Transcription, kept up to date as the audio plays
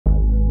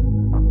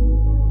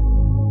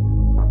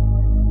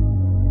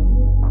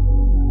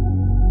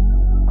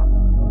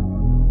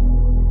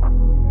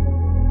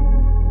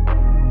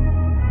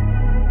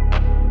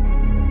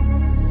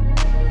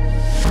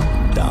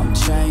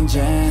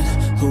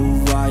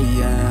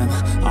am.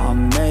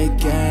 I'm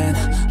making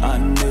a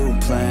new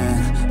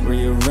plan,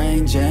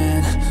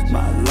 rearranging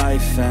my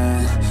life,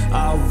 and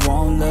I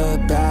won't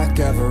look back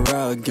ever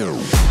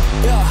again.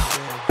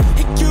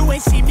 You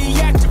ain't see me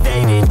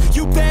activated.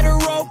 You better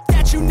hope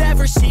that you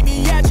never see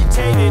me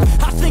agitated.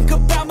 I think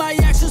about my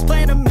actions,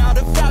 plan them out,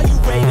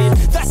 evaluated.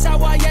 That's how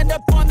I end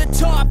up on the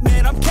top,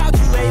 man, I'm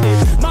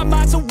calculated. My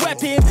mind's a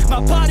weapon,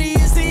 my body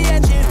is the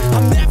engine.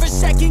 I'm never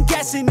second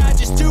guessing, I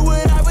just do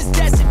what I was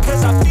destined.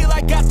 Cause I feel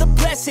I got the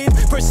blessing,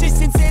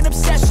 persistence and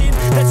obsession.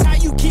 That's how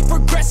you keep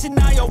progressing,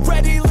 I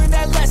already learned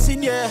that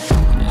lesson, yeah.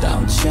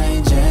 I'm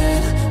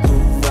changing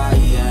who I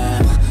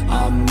am.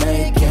 I'm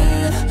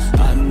making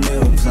a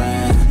new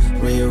plan,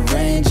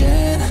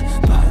 rearranging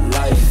my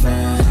life,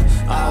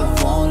 and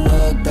I won't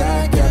look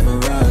back ever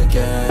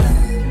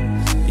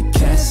again. You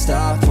can't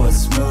stop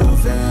what's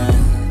moving.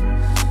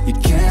 You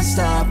can't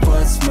stop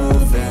what's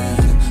moving.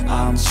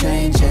 I'm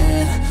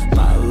changing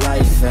my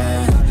life,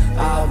 and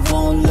I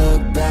won't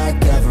look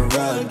back ever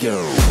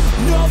again.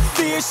 No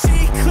fear,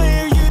 see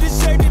clear, you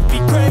deserve to be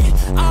great.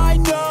 I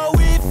know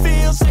it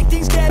feels like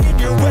things get in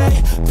your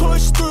way.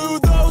 Push through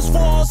those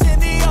walls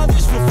and the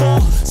others will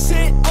fall.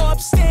 Sit up,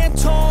 stand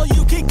tall,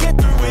 you can get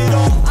through it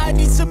all. I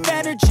need some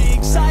energy,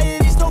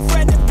 anxiety's no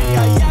friend to me.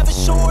 I have a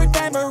short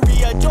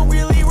memory, I don't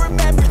really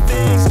remember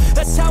things.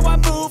 That's how I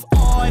move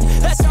on,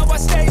 that's how I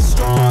stay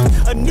strong.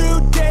 A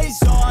new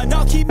day's on,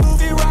 I'll keep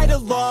moving right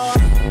along.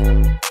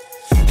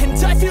 And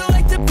I feel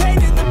like the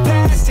pain in the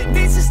past, it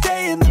needs to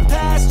stay in the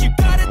past. You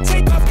gotta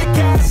take off the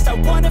gas. I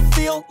wanna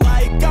feel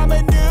like I'm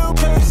a new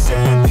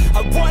person.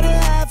 I wanna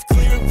have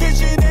clear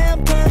vision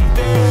and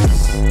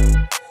purpose.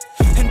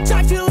 And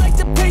I feel like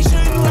the pain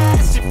shouldn't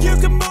last. If you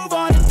can move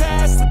on and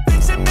past the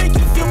things that make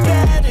you feel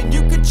bad, and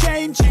you can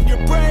change in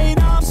your brain,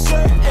 I'm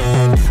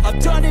certain. I've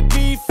done it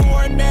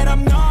before, and man,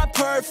 I'm not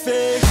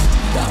perfect.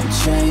 I'm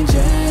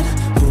changing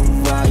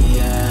who I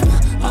am.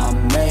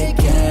 I'm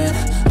making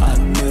a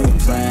new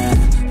plan,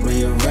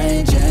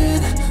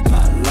 rearranging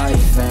my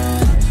life,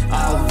 and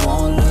I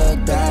won't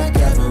look back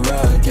ever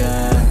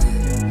again.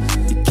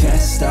 You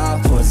can't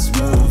stop what's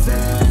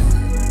moving.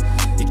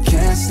 You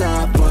can't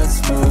stop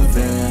what's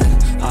moving.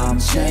 I'm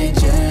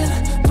changing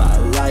my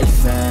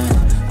life,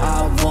 and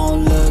I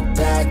won't look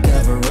back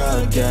ever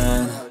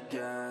again.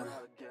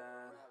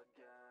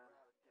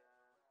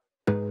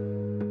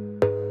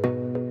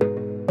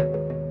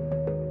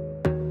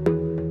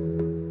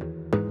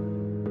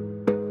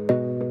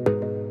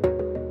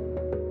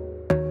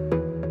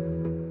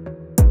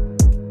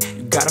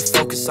 Gotta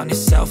focus on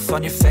yourself,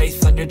 on your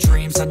faith, on your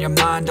dreams, on your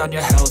mind, on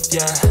your health,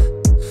 yeah.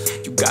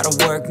 You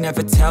gotta work,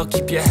 never tell,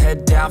 keep your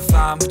head down,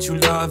 find what you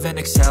love and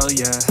excel,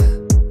 yeah.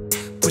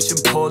 Push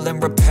and pull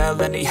and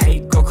repel any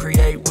hate, go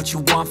create what you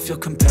want, feel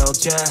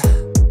compelled, yeah.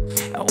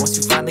 And once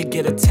you finally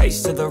get a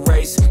taste of the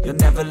race, you'll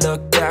never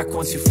look back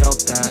once you felt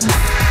that.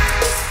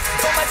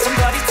 Don't let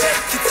somebody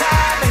take your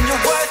time and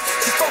your worth,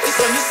 just focus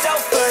on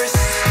yourself first.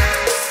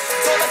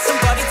 Don't let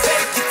somebody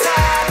take your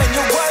time and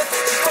your worth,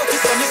 just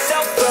focus on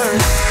yourself first.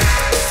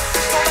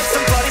 Don't let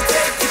somebody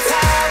take your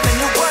time and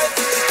your worth,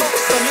 just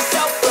focus on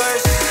yourself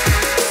first.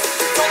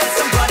 Don't let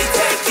somebody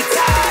take your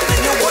time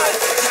and your worth,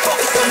 just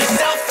focus on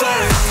yourself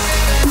first.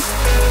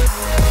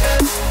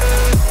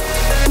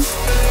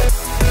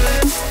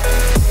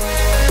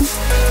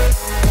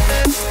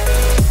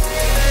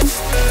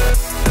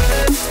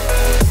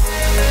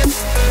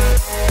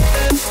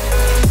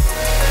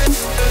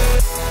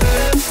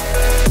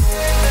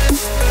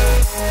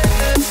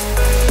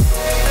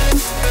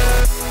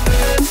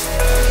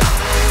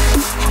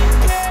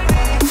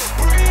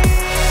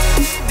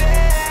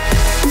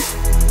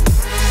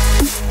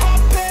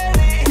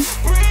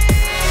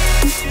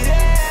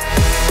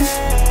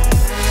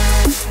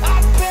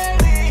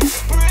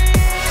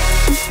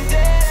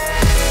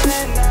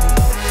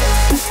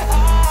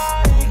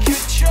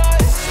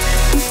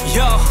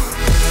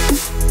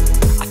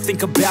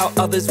 About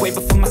others way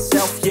before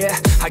myself, yeah.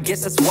 I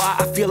guess that's why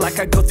I feel like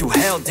I go through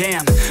hell,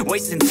 damn.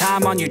 Wasting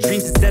time on your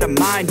dreams instead of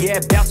mine, yeah.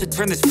 About to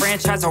turn this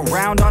franchise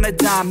around on a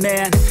dime,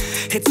 man.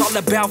 It's all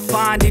about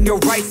finding your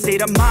right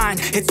state of mind.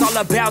 It's all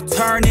about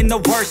turning the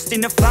worst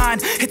into fine.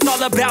 It's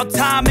all about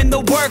time and the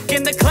work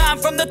and the climb.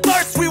 From the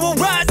thirst we will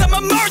rise, I'm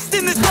immersed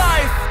in this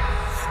life.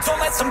 Don't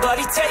let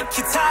somebody take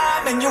your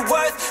time and your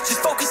worth,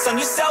 just focus on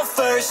yourself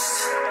first.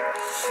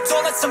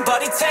 Don't let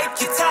somebody take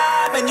your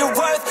time and your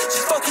worth,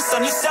 just focus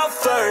on yourself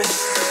first.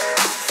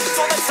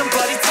 Don't let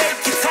somebody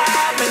take your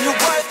time and your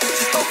worth,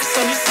 just focus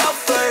on yourself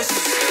first.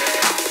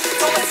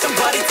 Don't let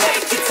somebody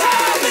take your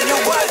time and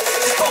your worth,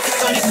 just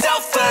focus on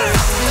yourself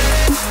first.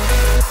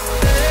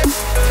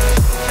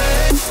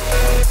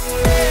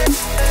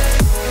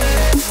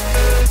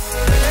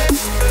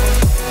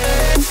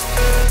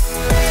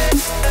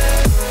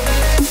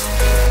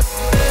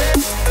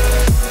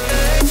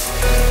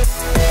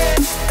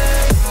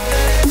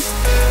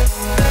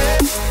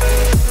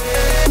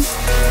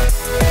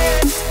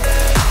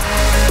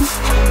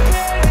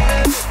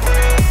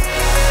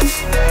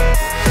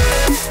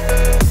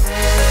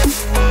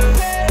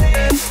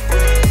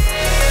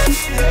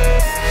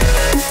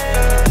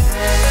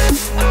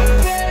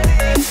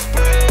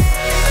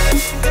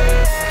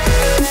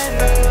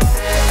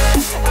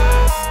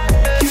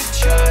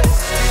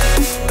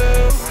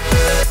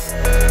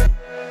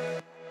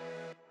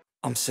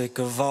 sick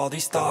of all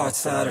these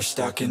thoughts that are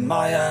stuck in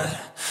my head.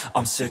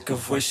 I'm sick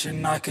of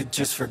wishing I could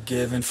just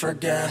forgive and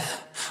forget.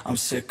 I'm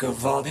sick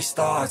of all these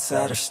thoughts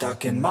that are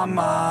stuck in my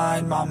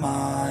mind, my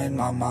mind,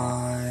 my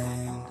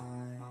mind.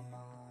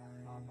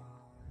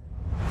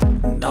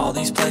 And all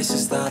these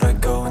places that I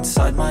go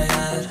inside my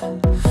head,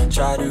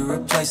 try to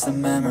replace the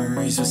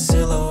memories with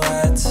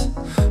silhouettes,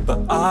 but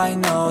I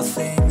know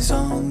things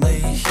only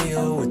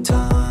heal with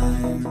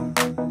time.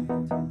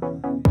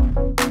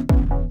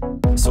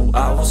 So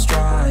I will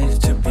strive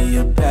to be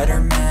a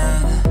better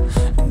man,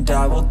 and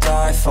I will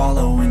die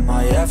following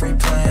my every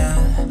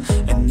plan,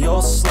 and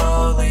you'll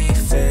slowly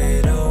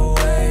fade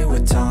away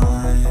with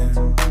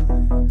time.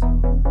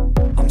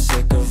 I'm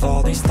sick of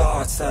all these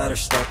thoughts that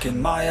are stuck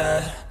in my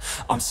head.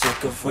 I'm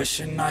sick of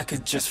wishing I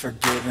could just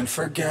forgive and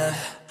forget.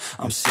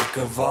 I'm sick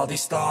of all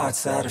these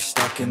thoughts that are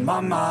stuck in my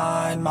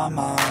mind, my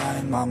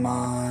mind, my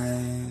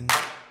mind.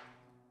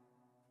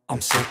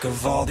 I'm sick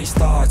of all these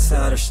thoughts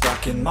that are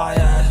stuck in my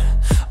head.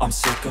 I'm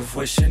sick of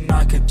wishing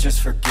I could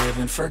just forgive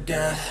and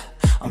forget.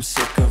 I'm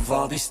sick of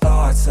all these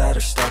thoughts that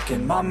are stuck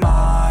in my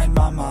mind,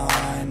 my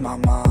mind, my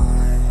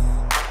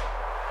mind.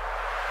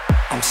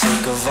 I'm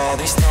sick of all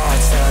these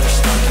thoughts that are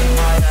stuck in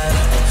my head.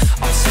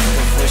 I'm sick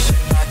of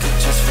wishing I could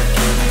just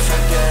forgive and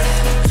forget.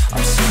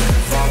 I'm sick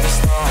of all these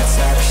thoughts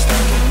that are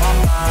stuck in my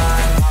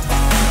mind, my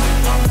mind,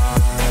 my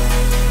mind.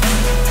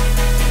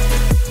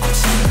 I'm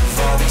sick of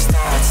all these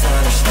thoughts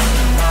that are stuck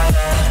in my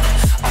head.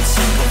 I'm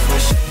sick of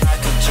wishing I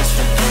could just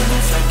forgive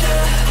and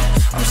forget.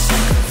 I'm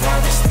sick of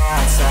all these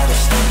thoughts that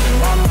are stuck in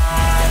my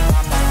mind,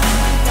 my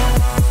mind, my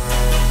mind.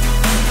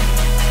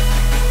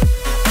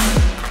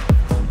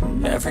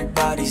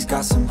 Everybody's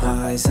got some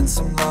highs and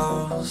some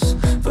lows,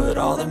 but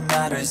all that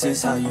matters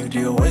is how you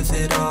deal with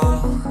it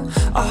all.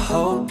 I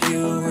hope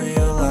you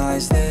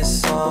realize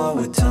this all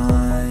with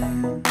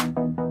time.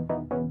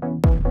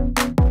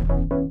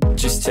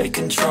 Just take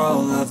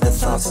control of the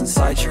thoughts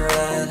inside your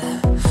head,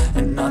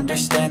 and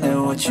understand that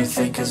what you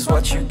think is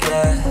what you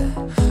get.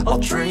 I'll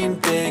dream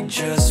big,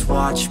 just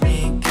watch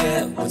me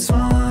get what's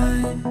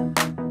mine.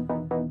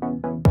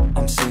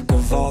 I'm sick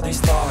of all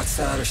these thoughts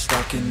that are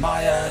stuck in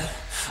my head.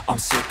 I'm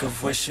sick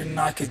of wishing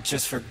I could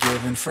just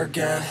forgive and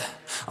forget.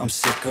 I'm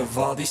sick of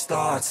all these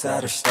thoughts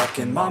that are stuck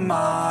in my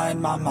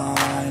mind, my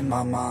mind,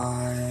 my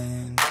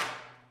mind.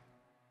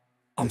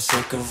 I'm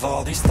sick of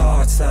all these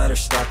thoughts that are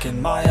stuck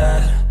in my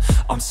head.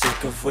 I'm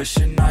sick of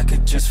wishing I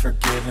could just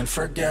forgive and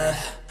forget.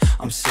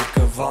 I'm sick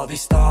of all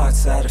these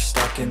thoughts that are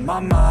stuck in my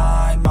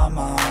mind, my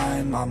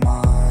mind, my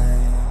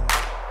mind.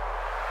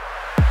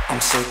 I'm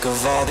sick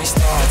of all these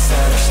thoughts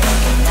that are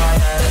stuck in my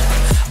head.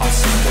 I'm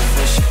sick of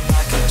wishing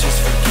I could just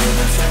forgive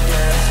and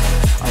forget.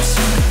 I'm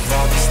sick of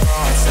all these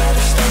thoughts that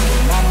are stuck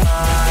in my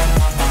mind,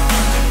 my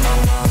mind, my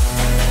mind.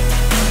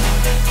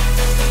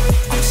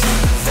 I'm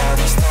sick of all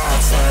these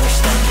thoughts that are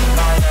stuck in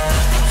my head.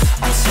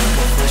 I'm sick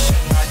of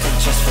wishing I could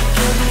just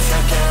forgive and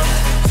forget.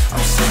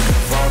 I'm sick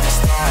of all these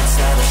thoughts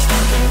that are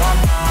stuck in my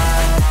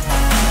mind, my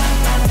mind,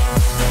 my mind.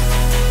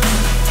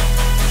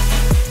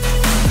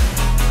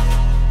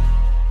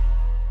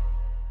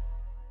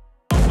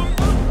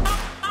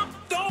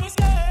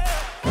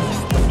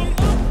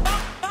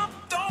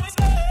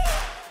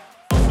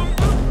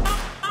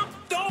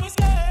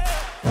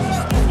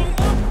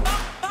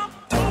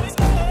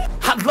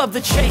 Love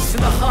the chase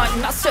and the hunt,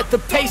 and I set the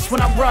pace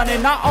when I'm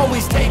running. I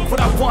always take what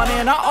I want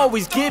and I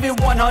always give it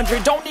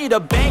 100. Don't need a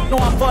bank, no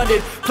I'm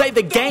funded. Play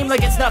the game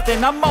like it's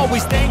nothing. I'm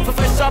always thankful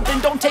for something.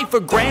 Don't take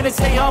for granted,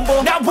 stay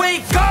humble. Now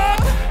wake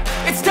up!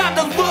 It's time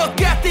to look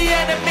at the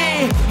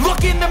enemy.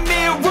 Look in the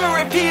mirror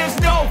if he is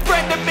no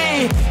friend to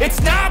me.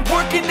 It's not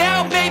working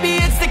out, maybe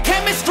it's the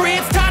chemistry.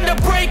 It's time to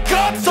break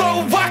up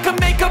so I can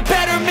make a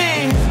better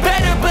me.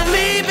 Better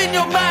believe in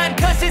your mind,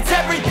 cause it's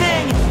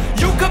everything.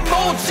 You can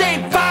mold,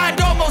 shape,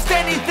 find almost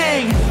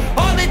anything.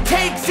 All it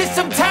takes is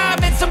some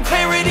time and some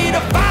clarity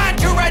to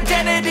find your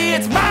identity.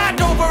 It's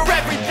mind over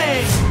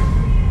everything.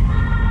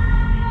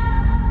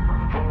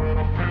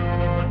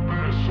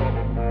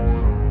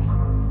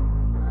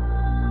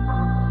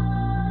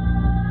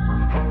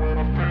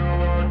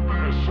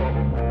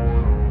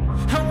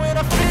 And when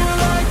I feel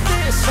like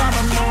this, I'm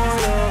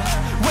immortal.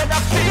 When I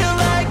feel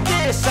like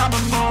this, I'm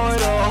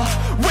immortal.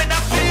 When I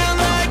feel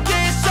like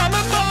this, I'm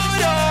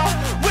immortal.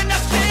 When I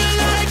feel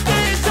like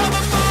this, I'm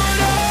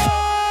immortal.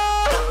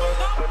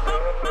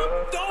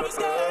 Don't be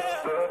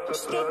scared.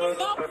 Just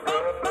open up,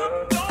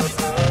 don't be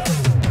scared.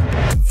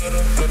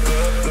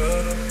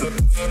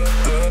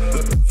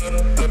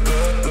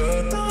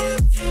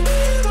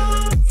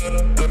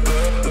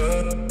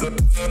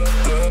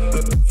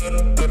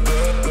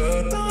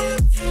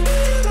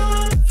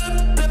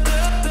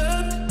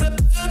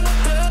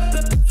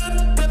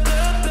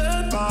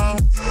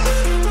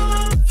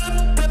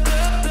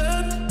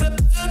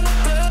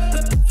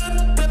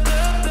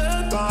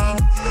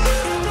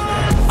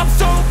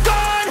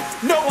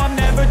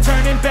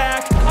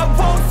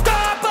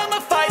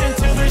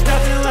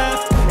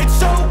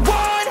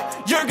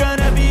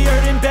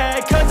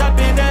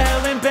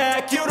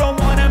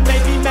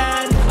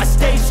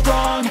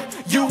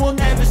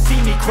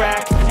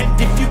 Crack,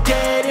 and if you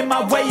get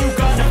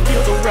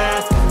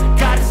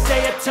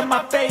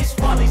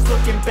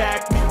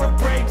back, mirror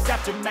breaks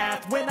after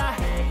math. When I